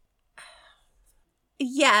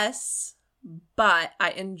 Yes, but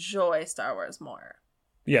I enjoy Star Wars more.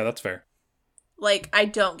 Yeah, that's fair. Like, I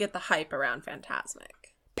don't get the hype around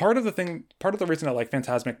Fantasmic. Part of the reason I like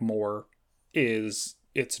Fantasmic more is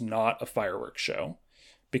it's not a fireworks show.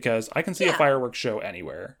 Because I can see a fireworks show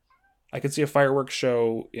anywhere. I could see a fireworks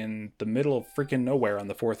show in the middle of freaking nowhere on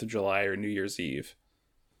the 4th of July or New Year's Eve.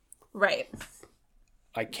 Right.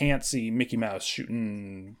 I can't see Mickey Mouse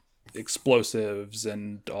shooting explosives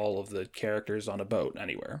and all of the characters on a boat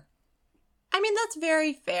anywhere. I mean, that's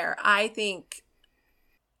very fair. I think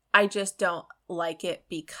I just don't like it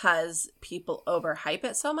because people overhype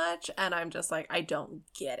it so much, and I'm just like, I don't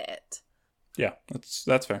get it. Yeah,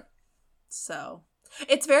 that's fair. So,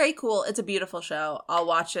 it's very cool. It's a beautiful show. I'll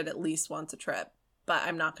watch it at least once a trip, but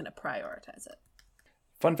I'm not going to prioritize it.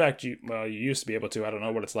 Fun fact, you used to be able to, I don't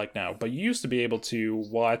know what it's like now, but you used to be able to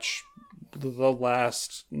watch the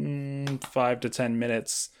last 5 to 10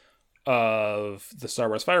 minutes of the Star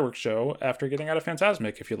Wars fireworks show after getting out of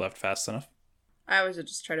Fantasmic if you left fast enough. I always would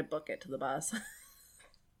just try to book it to the bus.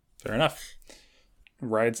 Fair enough.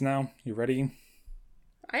 Rides now? You ready?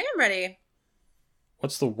 I am ready.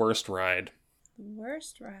 What's the worst ride?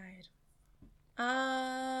 Worst ride.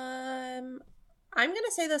 I'm gonna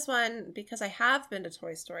say this one because I have been to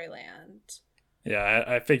Toy Story Land. Yeah,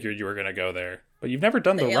 I figured you were gonna go there, but you've never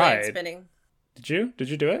done the alien ride. Spinning. Did you? Did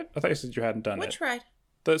you do it? I thought you said you hadn't done it. Which ride?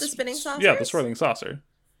 The spinning saucer? Yeah, the swirling saucer.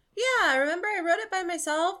 Yeah, I remember I rode it by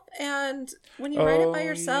myself, and when you ride it by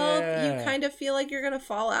yourself, you kind of feel like you're gonna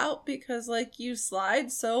fall out because, like, you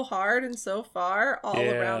slide so hard and so far all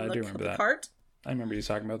around the cart. I remember you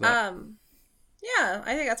talking about that. Yeah,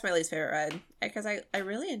 I think that's my least favorite ride because I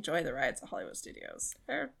really enjoy the rides at Hollywood Studios.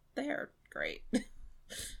 They're great.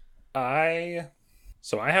 I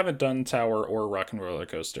haven't done Tower or Rock and Roller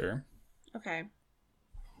Coaster. Okay.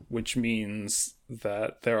 Which means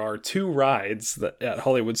that there are 2 rides at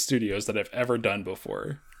Hollywood Studios that I've ever done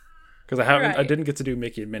before. Because I didn't get to do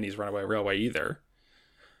Mickey and Minnie's Runaway Railway either.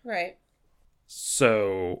 Right.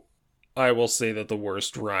 So I will say that the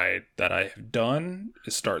worst ride that I have done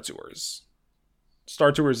is Star Tours.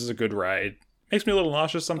 Star Tours is a good ride. Makes me a little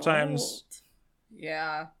nauseous sometimes. Bold.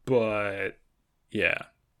 Yeah. But yeah.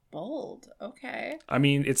 Bold. Okay. I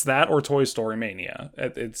mean, it's that or Toy Story Mania.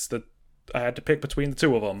 I had to pick between the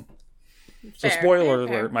 2 of them. So spoiler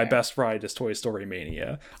alert, my best ride is Toy Story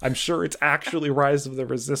Mania. I'm sure it's actually Rise of the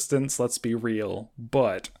Resistance, let's be real,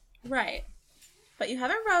 but... Right. But you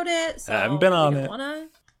haven't rode it, so... I haven't been on it.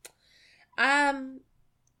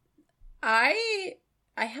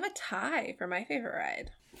 I have a tie for my favorite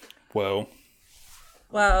ride. Whoa.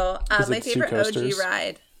 Well, my favorite OG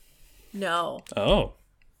ride... No. Oh.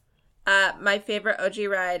 My favorite OG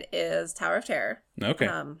ride is Tower of Terror. Okay.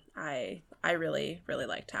 I really, really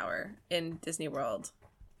like Tower in Disney World.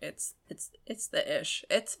 It's the ish.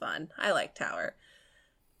 It's fun. I like Tower.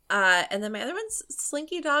 And then my other one's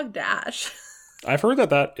Slinky Dog Dash. I've heard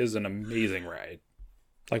that is an amazing ride.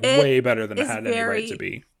 Like, way better than it had any right to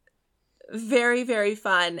be. Very, very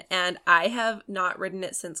fun. And I have not ridden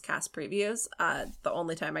it since cast previews. The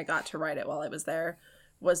only time I got to ride it while I was there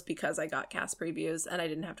was because I got cast previews and I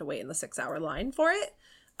didn't have to wait in the 6-hour line for it.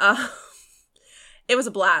 It was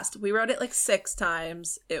a blast. We rode it like 6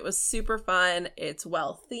 times. It was super fun. It's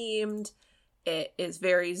well themed. It is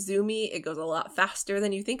very zoomy. It goes a lot faster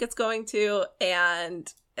than you think it's going to.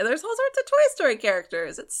 And there's all sorts of Toy Story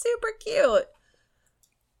characters. It's super cute.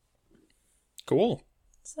 Cool.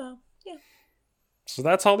 So, yeah. So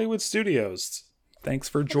that's Hollywood Studios. Thanks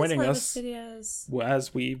for joining us Studios.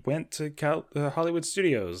 as we went to Hollywood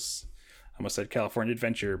Studios. I almost said California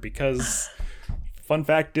Adventure because, fun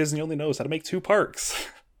fact, Disney only knows how to make 2 parks.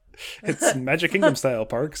 It's Magic Kingdom style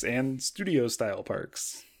parks and studio style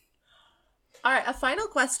parks. All right, a final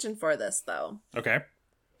question for this, though. Okay.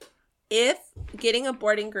 if getting a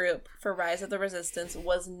boarding group for Rise of the Resistance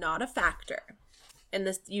was not a factor, and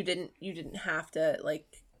this you didn't have to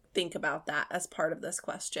like think about that as part of this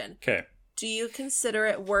question. Okay. Do you consider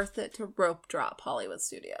it worth it to rope drop Hollywood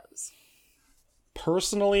Studios?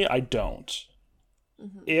 Personally, I don't.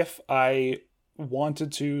 Mm-hmm. If I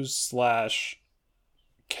wanted to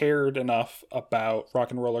 / cared enough about Rock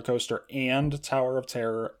and Roller Coaster and Tower of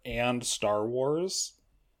Terror and Star Wars,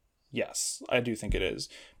 yes, I do think it is.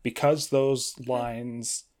 Because those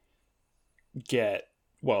lines get,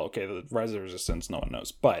 well, okay, the Rise of the Resistance, no one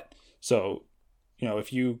knows. But, so, you know,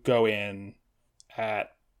 if you go in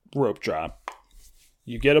at rope drop,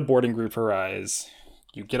 you get a boarding group for Rise,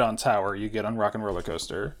 you get on Tower, you get on Rock and Roller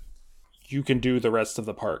Coaster, you can do the rest of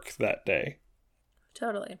the park that day.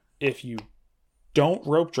 Totally. If you don't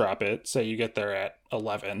rope drop it, say you get there at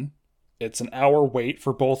 11, it's an hour wait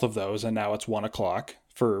for both of those, and now it's 1 o'clock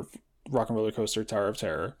for Rock and Roller Coaster, Tower of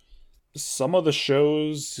Terror. Some of the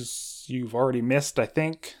shows you've already missed, I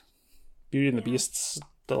think. Beauty and the Beast's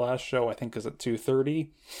the last show, I think, is at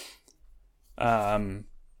 2:30.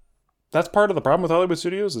 That's part of the problem with Hollywood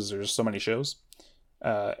Studios, is there's so many shows.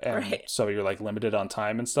 So you're like limited on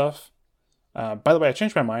time and stuff. By the way, I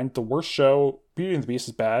changed my mind. The worst show, Beauty and the Beast,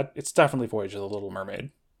 is bad. It's definitely Voyage of the Little Mermaid.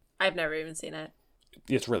 I've never even seen it.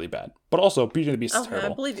 It's really bad. But also, Beauty and the Beast is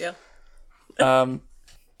terrible. I believe you.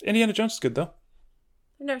 Indiana Jones is good, though.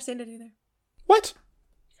 I've never seen it either. What?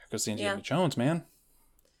 You gotta go see Indiana Jones, man.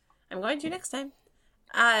 I'm going to next time.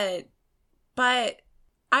 But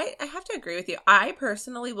I have to agree with you. I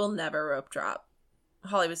personally will never rope drop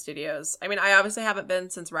Hollywood Studios. I mean, I obviously haven't been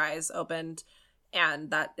since Rise opened, and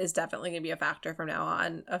that is definitely going to be a factor from now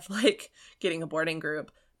on of like getting a boarding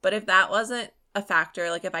group. But if that wasn't a factor,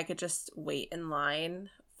 like if I could just wait in line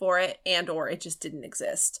for it and or it just didn't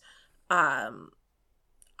exist, I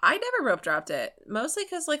never rope dropped it. Mostly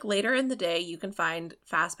because like later in the day you can find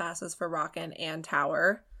fast passes for Rockin' and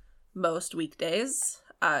Tower most weekdays.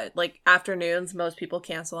 Like afternoons, most people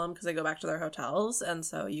cancel them because they go back to their hotels, and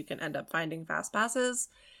so you can end up finding fast passes.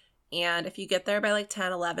 And if you get there by like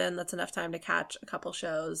 10, 11, that's enough time to catch a couple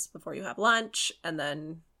shows before you have lunch, and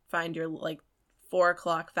then find your like 4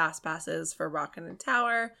 o'clock fast passes for Rockin' and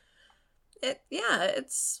Tower.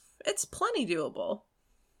 It's plenty doable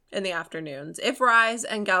in the afternoons if Rise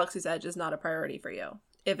and Galaxy's Edge is not a priority for you.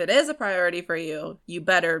 If it is a priority for you, you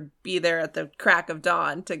better be there at the crack of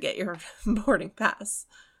dawn to get your boarding pass.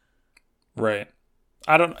 Right.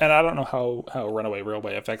 I don't know how Runaway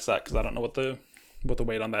Railway affects that, because I don't know what the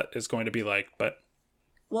wait on that is going to be like, but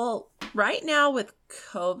well, right now with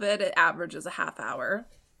COVID, it averages a half hour.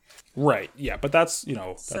 Right. Yeah, but that's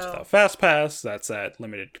without fast pass, that's at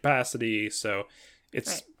limited capacity, so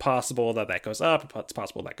it's possible that goes up, it's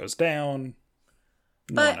possible that goes down.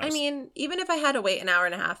 But, I mean, even if I had to wait an hour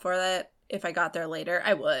and a half for that, if I got there later,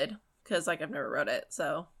 I would. Because, like, I've never rode it,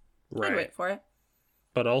 so I'd wait for it.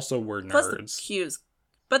 But also, we're Plus nerds.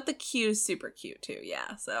 the queue's super cute, too,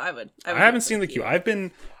 yeah. So I would I haven't seen the queue. I've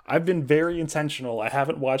been very intentional. I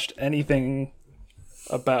haven't watched anything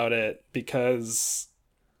about it because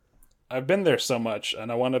I've been there so much,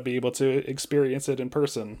 and I want to be able to experience it in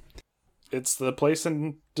person. It's the place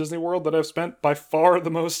in Disney World that I've spent by far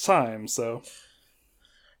the most time, so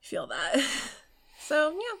feel that.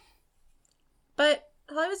 So yeah, but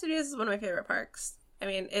Hollywood Studios is one of my favorite parks. I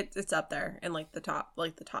mean, it's up there in like the top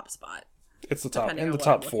spot. It's the top in the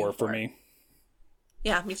top 4 for me.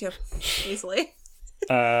 Yeah, me too. Easily.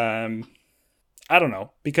 I don't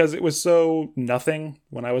know, because it was so nothing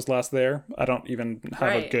when I was last there. I don't even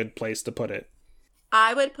have a good place to put it.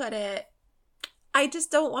 I would put it. I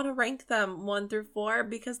just don't want to rank them 1 through 4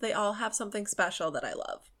 because they all have something special that I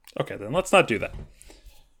love. Okay, then let's not do that.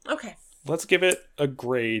 Okay. Let's give it a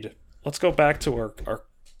grade. Let's go back to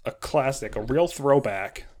a classic, a real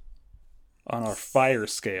throwback on our fire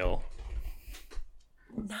scale.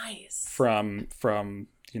 Nice. From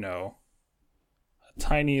a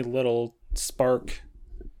tiny little spark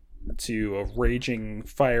to a raging,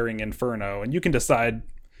 firing inferno. And you can decide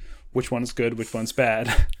which one's good, which one's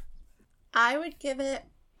bad. I would give it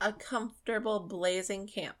a comfortable blazing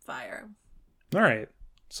campfire. All right.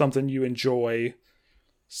 Something you enjoy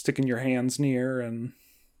sticking your hands near and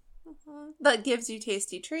that gives you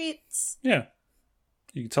tasty treats. Yeah.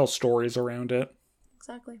 You can tell stories around it.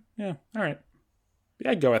 Exactly. Yeah. All right.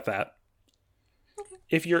 Yeah, I'd go with that. Okay.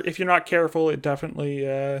 If you're not careful, it definitely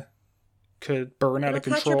could burn out of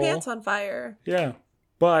control. Catch your pants on fire. Yeah.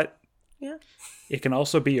 But yeah, it can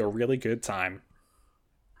also be a really good time.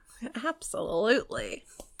 Absolutely.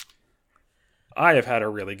 I have had a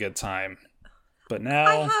really good time. But now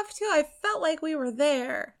I have too. I felt like we were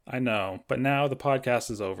there. I know. But now the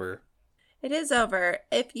podcast is over. It is over.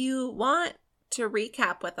 If you want to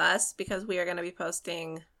recap with us, because we are going to be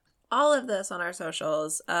posting all of this on our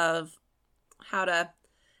socials of how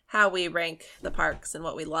we rank the parks and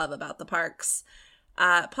what we love about the parks.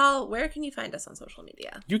 Paul, where can you find us on social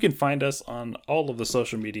media? You can find us on all of the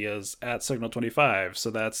social medias at Signal25. So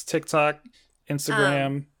that's TikTok,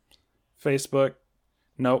 Instagram, Facebook.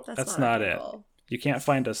 Nope, that's not it. You can't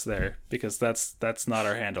find us there because that's not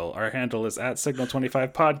our handle. Our handle is at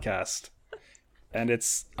Signal25 Podcast. And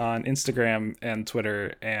it's on Instagram and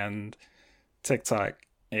Twitter and TikTok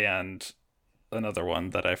and another one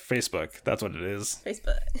that Facebook. That's what it is.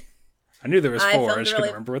 Facebook. I knew there was 4. I just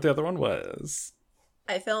couldn't remember what the other one was.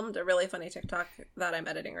 I filmed a really funny TikTok that I'm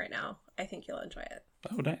editing right now. I think you'll enjoy it.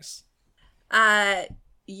 Oh, nice.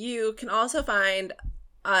 You can also find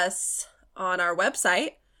us on our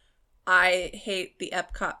website,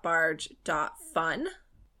 ihatetheepcotbarge.fun.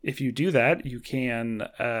 If you do that, you can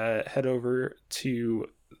head over to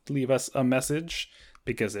leave us a message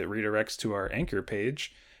because it redirects to our Anchor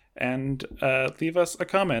page and leave us a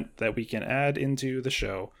comment that we can add into the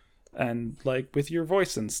show and like with your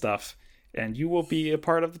voice and stuff. And you will be a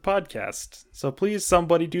part of the podcast. So please,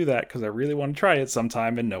 somebody do that because I really want to try it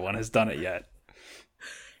sometime and no one has done it yet.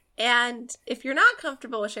 And if you're not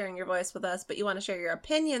comfortable with sharing your voice with us, but you want to share your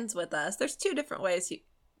opinions with us, there's 3 different ways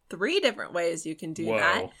you can do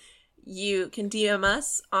that. You can DM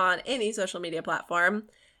us on any social media platform.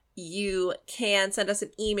 You can send us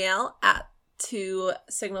an email to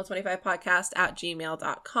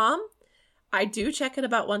signal25podcast@gmail.com. I do check it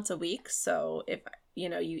about once a week, so if you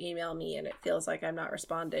email me and it feels like I'm not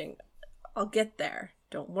responding, I'll get there.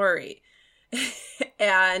 Don't worry.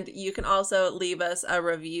 And you can also leave us a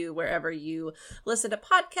review wherever you listen to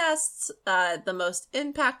podcasts. The most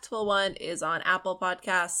impactful one is on Apple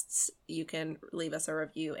Podcasts. You can leave us a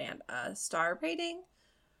review and a star rating.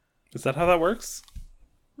 Is that how that works?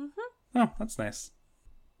 Mm-hmm. Oh, that's nice.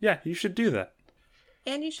 Yeah, you should do that.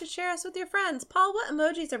 And you should share us with your friends. Paul, what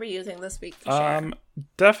emojis are we using this week to share?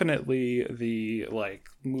 Definitely the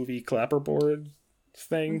movie clapperboard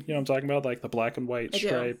thing. Mm-hmm. You know what I'm talking about? Like the black and white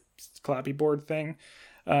striped clappy board thing.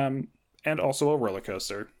 And also a roller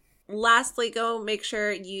coaster. Lastly, go make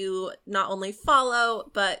sure you not only follow,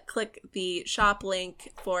 but click the shop link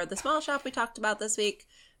for the small shop we talked about this week,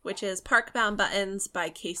 which is Parkbound Buttons by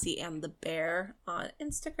Casey and the Bear on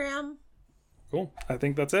Instagram. Cool. I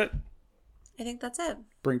think that's it.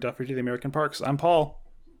 Bring Duffy to the American Parks. I'm Paul.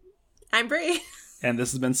 I'm Bree. And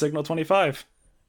this has been Signal 25.